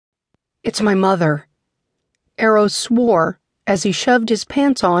It's my mother. Arrow swore as he shoved his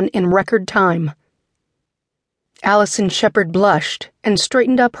pants on in record time. Allison Shepard blushed and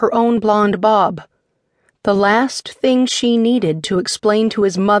straightened up her own blonde bob. The last thing she needed to explain to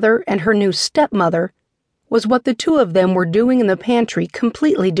his mother and her new stepmother was what the two of them were doing in the pantry,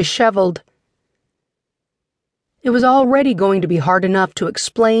 completely disheveled. It was already going to be hard enough to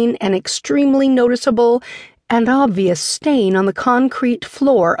explain an extremely noticeable and obvious stain on the concrete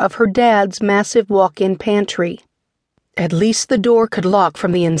floor of her dad's massive walk-in pantry. At least the door could lock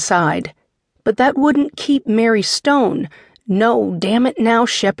from the inside, but that wouldn't keep Mary Stone, no, damn it now,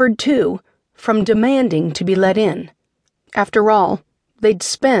 Shepard too, from demanding to be let in. After all, they'd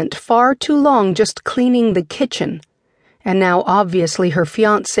spent far too long just cleaning the kitchen, and now obviously her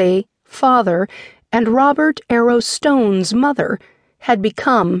fiancé, father, and Robert Arrow Stone's mother had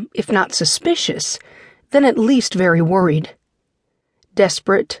become, if not suspicious, then at least very worried.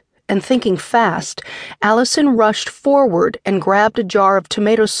 Desperate and thinking fast, Allison rushed forward and grabbed a jar of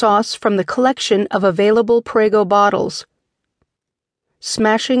tomato sauce from the collection of available Prego bottles.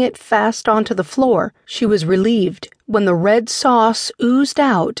 Smashing it fast onto the floor, she was relieved when the red sauce oozed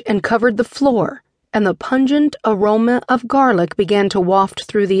out and covered the floor, and the pungent aroma of garlic began to waft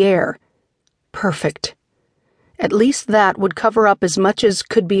through the air. Perfect. At least that would cover up as much as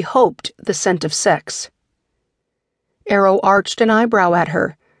could be hoped the scent of sex. Arrow arched an eyebrow at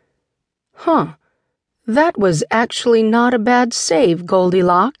her. Huh. That was actually not a bad save,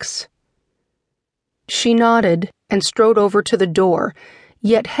 Goldilocks. She nodded and strode over to the door,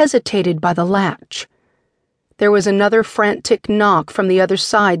 yet hesitated by the latch. There was another frantic knock from the other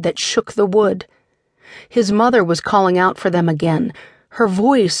side that shook the wood. His mother was calling out for them again, her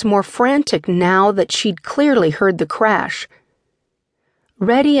voice more frantic now that she'd clearly heard the crash.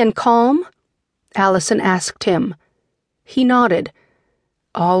 "Ready and calm?" Allison asked him. He nodded.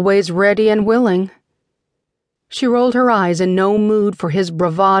 "Always ready and willing." She rolled her eyes in no mood for his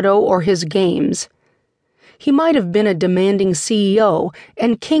bravado or his games. He might have been a demanding CEO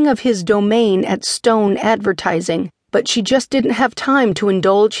and king of his domain at Stone Advertising, but she just didn't have time to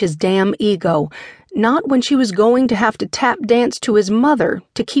indulge his damn ego, not when she was going to have to tap dance to his mother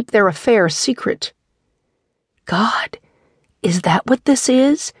to keep their affair secret. God, is that what this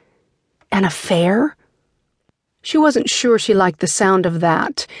is? An affair? She wasn't sure she liked the sound of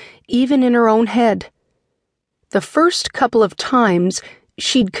that, even in her own head. The first couple of times,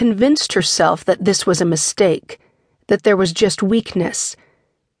 she'd convinced herself that this was a mistake, that there was just weakness.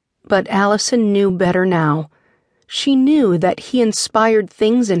 But Allison knew better now. She knew that he inspired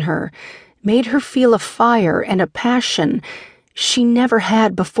things in her, made her feel a fire and a passion she never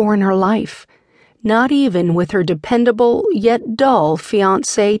had before in her life, not even with her dependable yet dull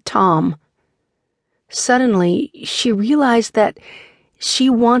fiancé Tom. Suddenly, she realized that she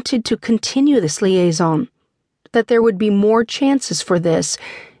wanted to continue this liaison, that there would be more chances for this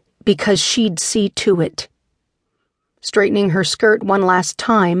because she'd see to it. Straightening her skirt one last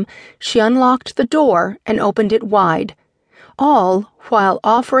time, she unlocked the door and opened it wide, all while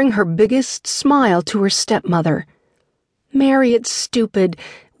offering her biggest smile to her stepmother. "Mary, it's stupid.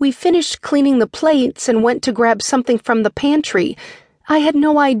 We finished cleaning the plates and went to grab something from the pantry. I had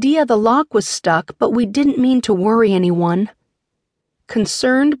no idea the lock was stuck, but we didn't mean to worry anyone."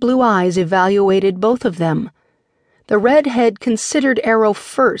 Concerned blue eyes evaluated both of them. The redhead considered Arrow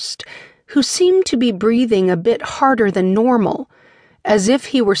first, who seemed to be breathing a bit harder than normal, as if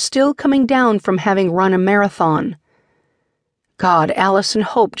he were still coming down from having run a marathon. God, Allison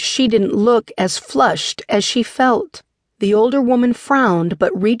hoped she didn't look as flushed as she felt. The older woman frowned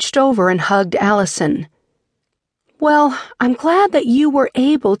but reached over and hugged Allison. "Well, I'm glad that you were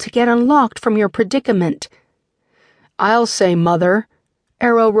able to get unlocked from your predicament." "I'll say, Mother,"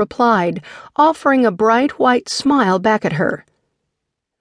 Arrow replied, offering a bright white smile back at her.